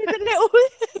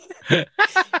 the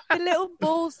little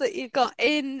balls that you've got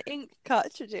in ink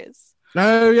cartridges.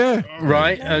 Oh yeah.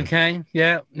 Right. Okay.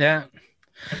 Yeah.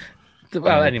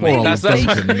 Well, anyway, that's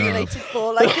related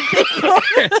ball I can think of.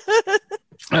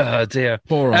 Oh dear.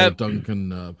 Poor old Duncan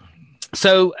Nub.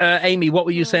 So, Amy, what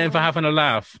were you saying for having a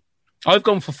laugh? I've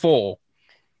gone for 4.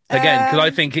 Again, because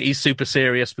I think he's super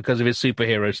serious because of his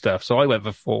superhero stuff. So I went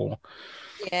for 4.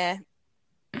 Yeah.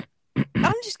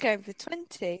 I'm just going for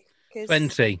 20.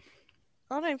 20.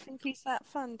 I don't think he's that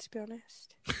fun, to be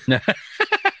honest. No.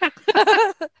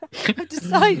 I've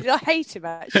decided I hate him,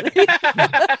 actually.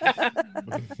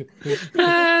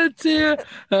 Oh, dear.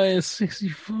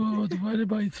 64 divided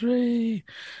by 3.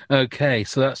 Okay,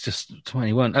 so that's just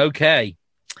 21. Okay.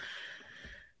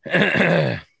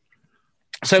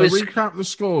 So recap the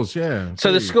scores, yeah.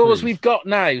 So the scores we've got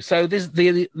now. So this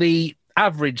the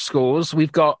average scores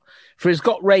we've got for his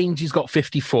got range. He's got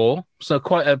 54, so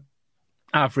quite a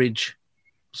average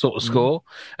sort of score.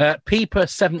 Peeper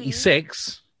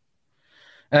 76,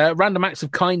 random acts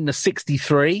of kindness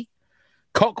 63,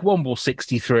 Cockwomble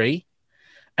 63,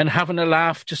 and Having a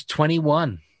Laugh just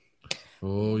 21.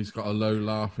 Oh, he's got a low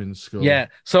laughing score. Yeah,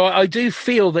 so I do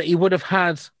feel that he would have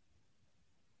had,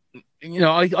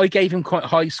 I gave him quite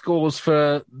high scores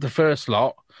for the first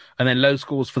lot and then low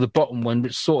scores for the bottom one,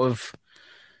 which sort of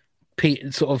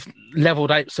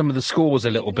leveled out some of the scores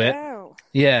a little bit. Wow.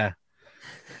 Yeah.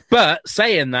 But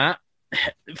saying that,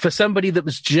 for somebody that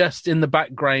was just in the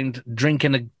background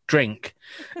drinking a drink,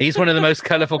 he's one of the most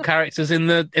colourful characters in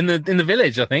the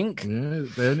village, I think. Yeah,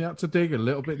 they only had to dig a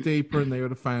little bit deeper and they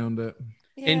would have found it.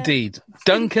 Yeah. Indeed.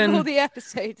 Duncan. All the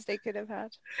episodes they could have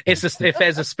had. If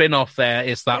there's a spin-off there,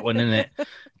 it's that one, isn't it?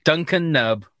 Duncan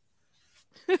Nub,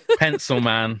 Pencil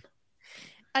Man.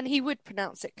 And he would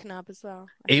pronounce it Knub as well.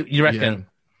 You reckon?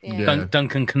 Yeah.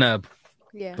 Duncan Knub.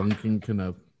 Yeah. Duncan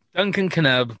Knub. Duncan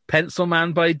Knub, Pencil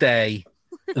Man by day,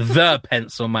 the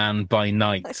Pencil Man by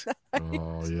night.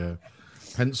 Oh, yeah.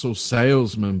 Pencil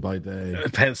salesman by day.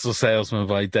 Pencil salesman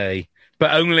by day.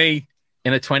 But only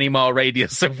in a 20-mile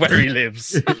radius of where he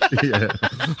lives. Yeah.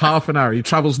 Half an hour. He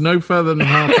travels no further than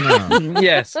half an hour.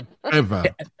 Yes. Ever.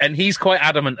 And he's quite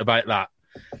adamant about that.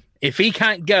 If he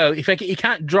can't go, he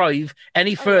can't drive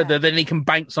any further, then he can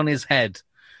bounce on his head.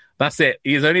 That's it.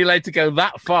 He's only allowed to go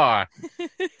that far.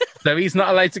 So he's not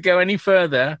allowed to go any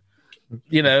further,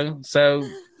 so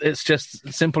it's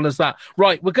just simple as that.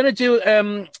 Right, we're going to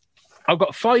do, I've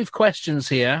got 5 questions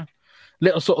here,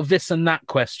 little sort of this and that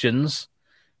questions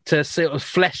to sort of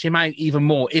flesh him out even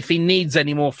more, if he needs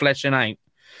any more fleshing out.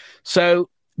 So,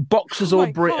 boxers or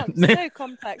briefs? So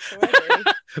complex already.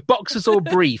 Boxers or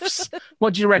briefs?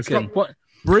 What do you reckon? What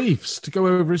briefs to go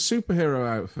over his superhero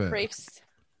outfit? Briefs.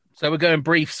 So we're going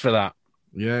briefs for that.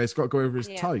 Yeah, it's got to go over his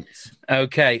tights.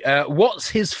 Okay. What's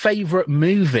his favourite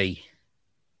movie?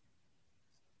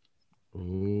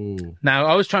 Oh. Now,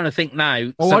 I was trying to think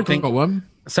now. Oh, I got one.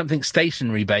 Something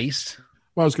stationary based.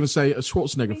 Well, I was going to say a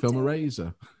Schwarzenegger film,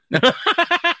 Eraser.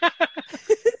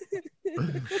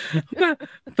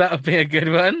 That would be a good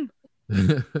one.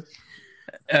 No,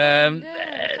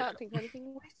 I can't think of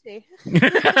anything witty.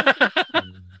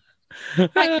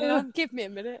 Hang on, give me a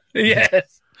minute.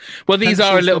 Yes. Well, these Pencils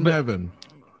are a little from bit. Heaven.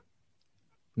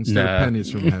 Instead of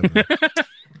pennies from heaven.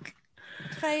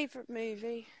 Favourite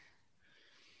movie?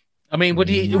 I mean, would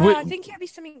you? I think it'd be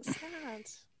something sad.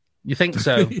 You think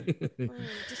so?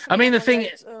 I mean, the thing.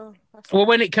 Well,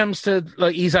 when it comes to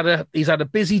he's had a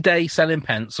busy day selling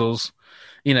pencils.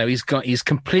 He's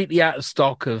completely out of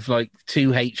stock of 2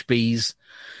 HBs.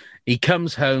 He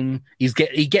comes home. He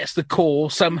gets the call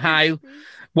somehow.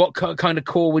 What kind of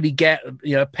call would he get?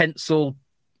 A pencil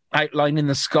outline in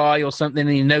the sky or something, and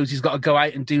he knows he's got to go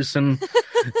out and do some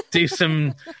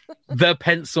the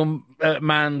Pencil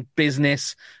Man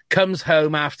business. Comes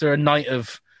home after a night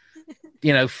of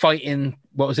fighting.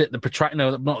 What was it?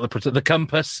 The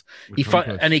compass.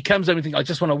 And he comes home and thinks, I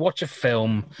just want to watch a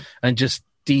film and just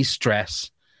de-stress.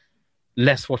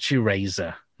 Let's watch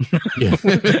Eraser. Yeah.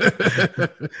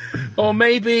 Or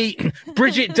maybe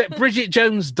Bridget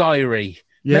Jones' Diary.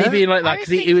 Yeah. Maybe like that. I was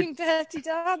thinking Dirty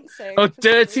Dancing. Oh,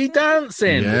 Dirty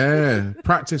Dancing. Yeah.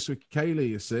 Practice with Kaylee,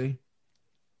 you see.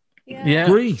 Yeah.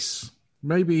 Grease.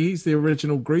 Maybe he's the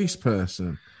original Grease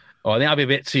person. Oh, I think that'd be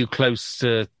a bit too close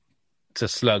to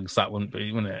Slugs. That wouldn't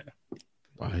it?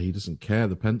 Well, he doesn't care,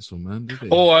 the Pencil Man, does he?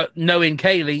 Or knowing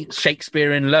Kaylee,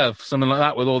 Shakespeare in Love, something like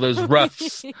that, with all those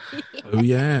ruffs. Oh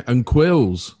yeah, and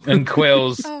quills.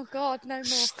 Oh God, no more.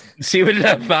 She would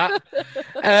love that.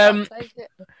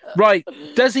 Right,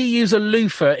 does he use a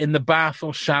loofah in the bath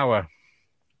or shower?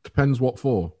 Depends what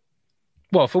for.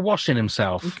 Well, for washing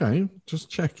himself. Okay, just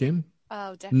checking.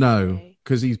 Oh, definitely. No,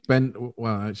 because he's bent.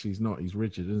 Well, actually, he's not. He's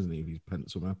rigid, isn't he? If he's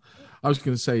Pencil Man. I was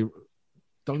going to say,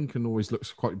 Duncan always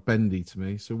looks quite bendy to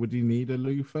me. So would he need a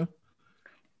loofah?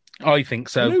 I think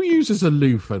so. Who uses a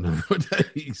loofah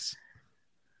nowadays?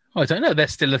 I don't know. They're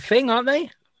still a thing, aren't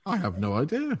they? I have no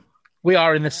idea. We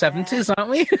are in the 70s, aren't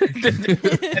we?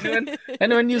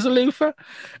 anyone use a loofah?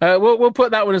 We'll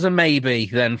put that one as a maybe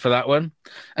then for that one.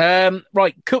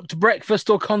 Right, cooked breakfast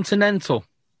or continental?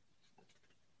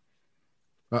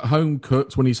 At home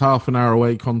cooked, when he's half an hour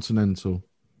away, continental.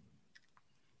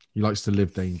 He likes to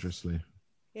live dangerously.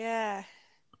 Yeah.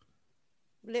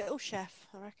 Little chef,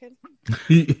 I reckon.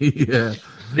 Yeah.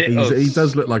 He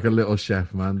does look like a little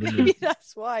chef, man, doesn't he? Maybe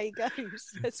that's why he goes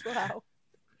as well.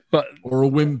 But or a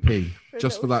wimpy,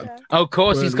 just for that. Chef. Of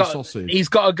course, he's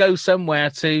got to go somewhere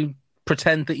to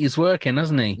pretend that he's working,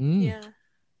 hasn't he? Mm. Yeah.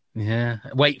 Yeah.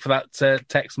 Wait for that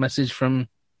text message from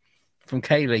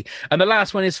Kaylee. And the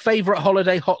last one is favourite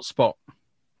holiday hotspot.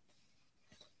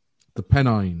 The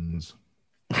Pennines.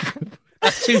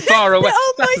 That's too far away.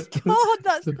 Oh my god,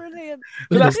 that's brilliant.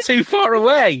 That's too far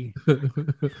away.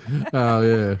 Oh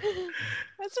yeah.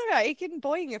 That's all right. He can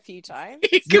boing a few times.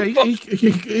 Yeah,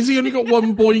 has he only got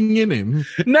one boing in him?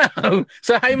 No.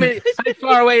 So how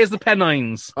far away is the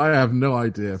Pennines? I have no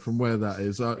idea from where that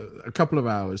is. A couple of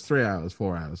hours, 3 hours,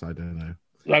 4 hours. I don't know.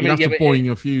 I He'd mean, have yeah, to but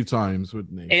boing a few times,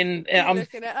 wouldn't he? I'm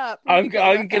looking it up. I'm You've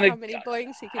got to gonna- how many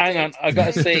boings he can hang do on, to I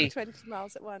gotta do see. 20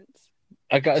 miles at once.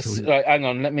 I got to. Right, hang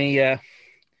on. Let me. Hang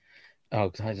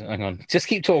on. Just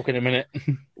keep talking a minute.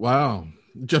 Wow.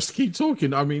 Just keep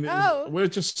talking. I mean, Oh. we're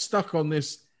just stuck on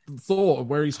this thought of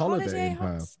where he's holidaying. Holiday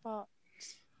Pal. hotspot.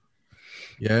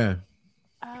 Yeah.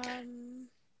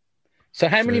 So,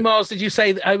 how many So- miles did you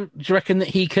say? Do you reckon that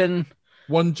he can?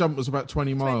 One jump was about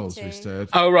 20 miles, 20. we said.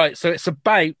 Oh, right. So it's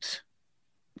about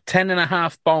 10 and a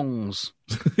half bongs.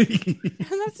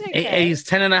 That's okay. He's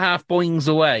 10 and a half boings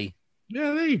away.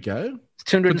 Yeah, there you go. It's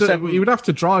But 207. he would have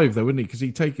to drive, though, wouldn't he? Because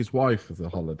he'd take his wife for the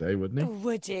holiday, wouldn't he?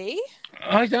 Would he?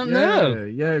 I don't know.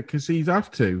 Yeah, because he'd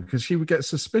have to, because she would get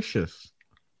suspicious.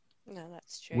 No,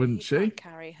 that's true. Wouldn't He she? can't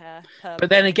carry her. But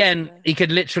then again, he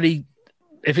could literally,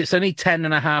 if it's only 10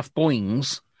 and a half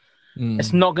boings,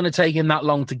 it's not going to take him that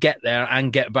long to get there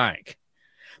and get back.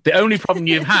 The only problem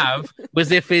you have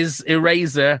was if his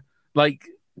eraser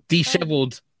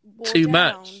disheveled Wore too down.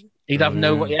 much. He'd have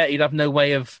he'd have no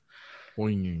way of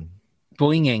Boinging.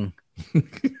 boinging.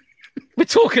 We're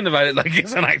talking about it like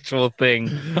it's an actual thing.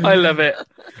 I love it.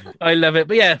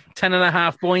 But yeah, 10 and a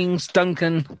half boings,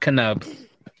 Duncan Canub.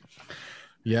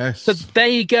 Yes. So there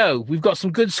you go. We've got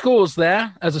some good scores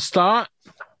there as a start.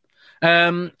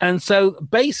 And so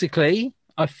basically,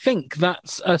 I think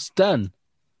that's us done.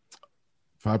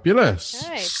 Fabulous.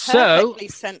 Okay, So- perfectly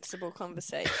sensible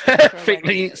conversation.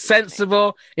 Perfectly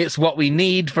sensible. It's what we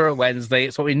need for a Wednesday.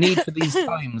 It's what we need for these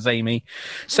times, Amy.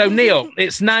 So, Neil,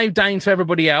 it's now down to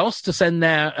everybody else to send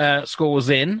their scores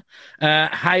in.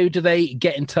 How do they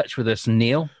get in touch with us,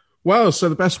 Neil? Well, so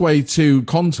the best way to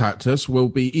contact us will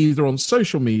be either on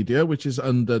social media, which is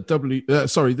under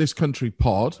This Country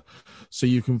Pod. So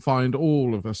you can find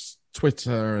all of us,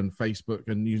 Twitter and Facebook,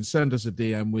 and you can send us a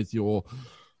DM with your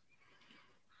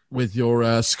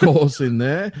scores in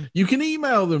there. You can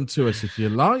email them to us if you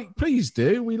like. Please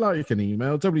do. We like an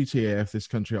email,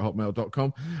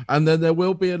 wtaf@thiscountry@hotmail.com. And then there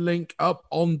will be a link up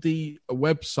on the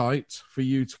website for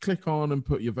you to click on and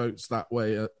put your votes that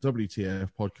way at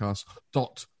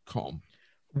wtafpodcast.com.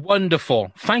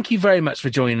 Wonderful. Thank you very much for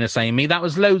joining us, Amy. That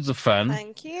was loads of fun.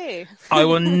 Thank you. I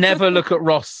will never look at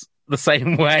Ross the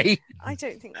same way. I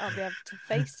don't think I'll be able to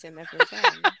face him ever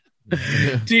again.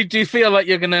 Do you feel like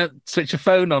you're going to switch your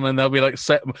phone on and they'll be like,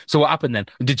 so what happened then?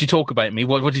 Did you talk about me?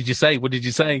 What did you say? What did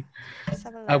you say? Let's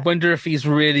have a I look. wonder if he's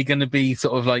really going to be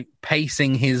sort of like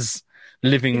pacing his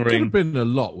living It could have room. been a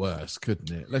lot worse, couldn't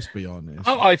it? Let's be honest.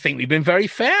 Oh, I think we've been very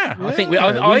fair. I think Yeah,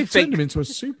 I we've think turned him into a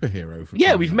superhero. For yeah,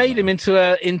 crying we've out made him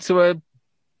loud. into a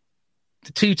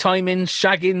two-timing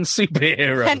shagging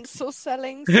superhero Pencil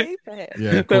selling superhero.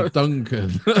 Yeah, called Duncan.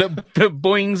 that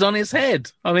boings on his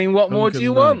head. I mean, what more do Duncan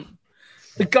you Knight. want?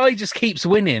 The guy just keeps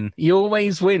winning. He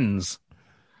always wins.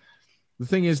 The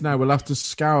thing is, now we'll have to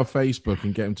scour Facebook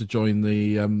and get him to join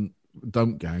the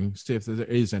Dump Gang. See if there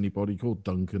is anybody called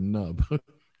Duncan Nub.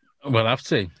 We'll have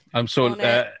to. I'm sure, On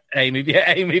it. Amy.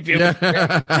 Yeah, Amy. If,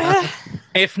 Yeah.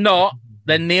 if not,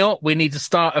 then Neil, we need to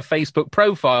start a Facebook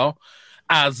profile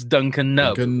as Duncan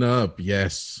Nub. Duncan Nub,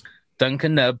 yes.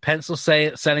 Duncan Nub, pencil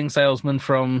selling salesman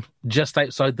from just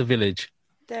outside the village.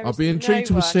 There I'll is be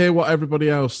intrigued no to one. hear what everybody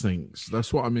else thinks.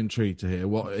 That's what I'm intrigued to hear.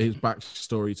 What his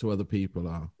backstory to other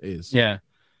people is. Yeah.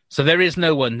 So there is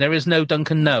no one. There is no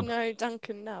Duncan Nub. No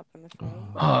Duncan Nub, I'm afraid.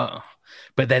 Oh.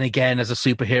 But then again, as a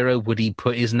superhero, would he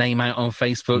put his name out on He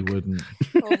Facebook? wouldn't.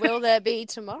 Or will there be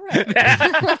tomorrow?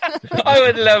 I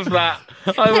would love that.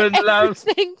 I would love.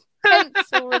 Everything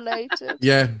pencil related.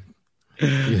 Yeah.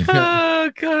 Yeah.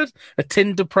 Oh God! A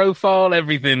Tinder profile,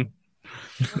 everything.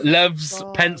 Loves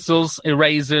God. pencils,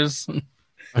 erasers.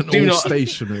 And Do all not-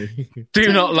 stationary.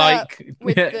 Do not Tinder like.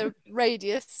 with Yeah. the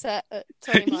radius set at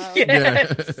 20 miles.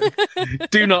 Yeah. Yeah.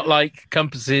 Do not like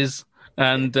compasses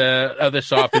and other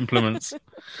sharp implements.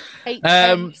 Hate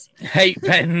Um, pens. Hate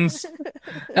pens.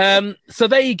 So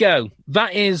there you go.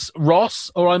 That is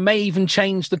Ross, or I may even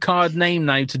change the card name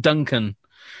now to Duncan.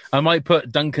 I might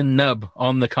put Duncan Nub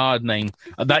on the card name.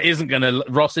 Ross isn't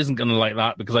gonna like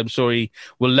that, because I'm sure he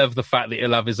will love the fact that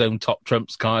he'll have his own top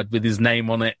trumps card with his name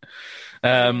on it.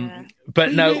 Yeah.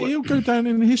 But no, He'll go down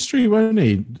in history, won't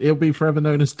he? He'll be forever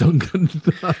known as Duncan.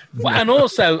 well, and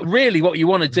also, really, what you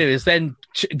want to do is then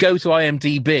go to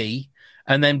IMDb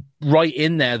and then write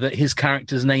in there that his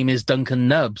character's name is Duncan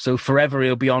Nubb. So forever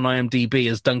he'll be on IMDb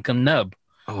as Duncan Nubb.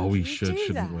 Oh, we Should we should, do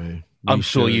shouldn't that? we? I'm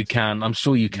sure you can. I'm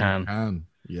sure you can.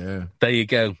 Yeah. There you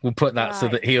go. We'll put that so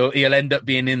that he'll end up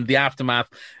being in the aftermath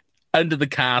under the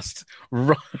cast.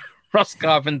 Ross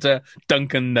Carpenter,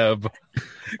 Duncan Nubb.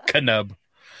 Canub.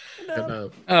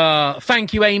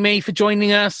 Thank you, Amy, for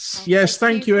joining us. Yes,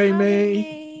 thank you,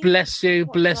 Amy. Bless you,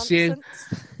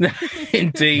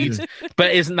 Indeed.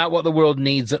 But isn't that what the world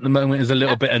needs at the moment, is a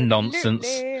little bit of nonsense?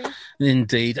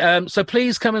 Indeed. So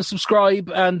please come and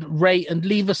subscribe and rate and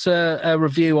leave us a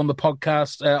review on the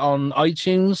podcast on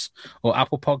iTunes or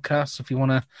Apple Podcasts, if you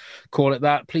want to call it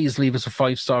that. Please leave us a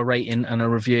 5-star rating and a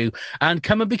review, and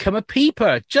come and become a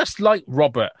peeper, just like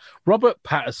Robert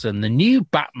Patterson, the new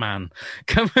Batman.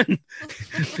 Come and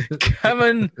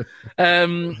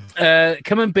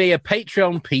be a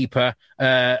Patreon peeper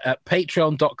at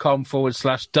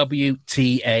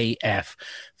patreon.com/WTAF.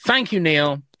 Thank you,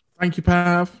 Neil. Thank you,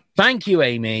 Pav. Thank you,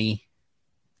 Amy.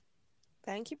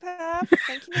 Thank you, Pav.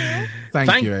 Thank you, Neil.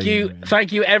 Thank you, Amy.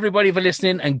 Thank you, everybody, for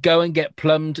listening, and go and get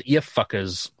plumbed, you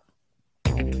fuckers.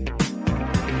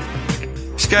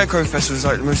 Scarecrow Festival is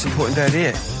like the most important day of the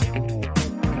year.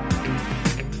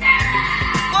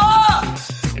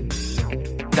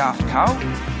 Daft Cow?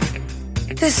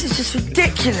 This is just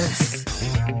ridiculous.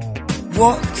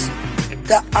 What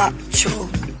the actual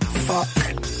fuck?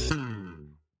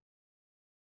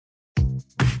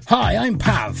 Hi, I'm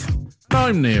Pav.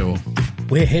 I'm Neil.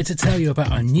 We're here to tell you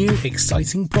about our new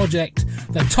exciting project,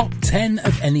 the Top 10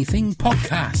 of Anything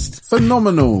podcast.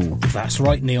 Phenomenal. That's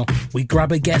right, Neil. We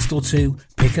grab a guest or two,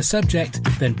 pick a subject,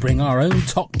 then bring our own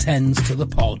top 10s to the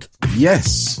pod.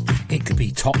 Yes. It could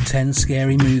be top 10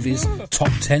 scary movies,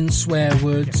 top 10 swear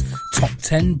words, top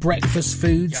 10 breakfast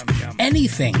foods,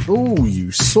 anything. Oh,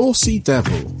 you saucy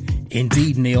devil.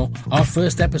 Indeed, Neil. Our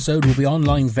first episode will be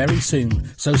online very soon,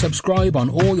 so subscribe on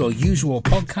all your usual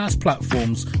podcast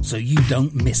platforms so you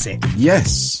don't miss it.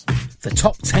 Yes. The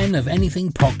Top 10 of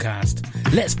Anything podcast.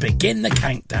 Let's begin the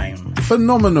countdown.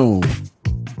 Phenomenal.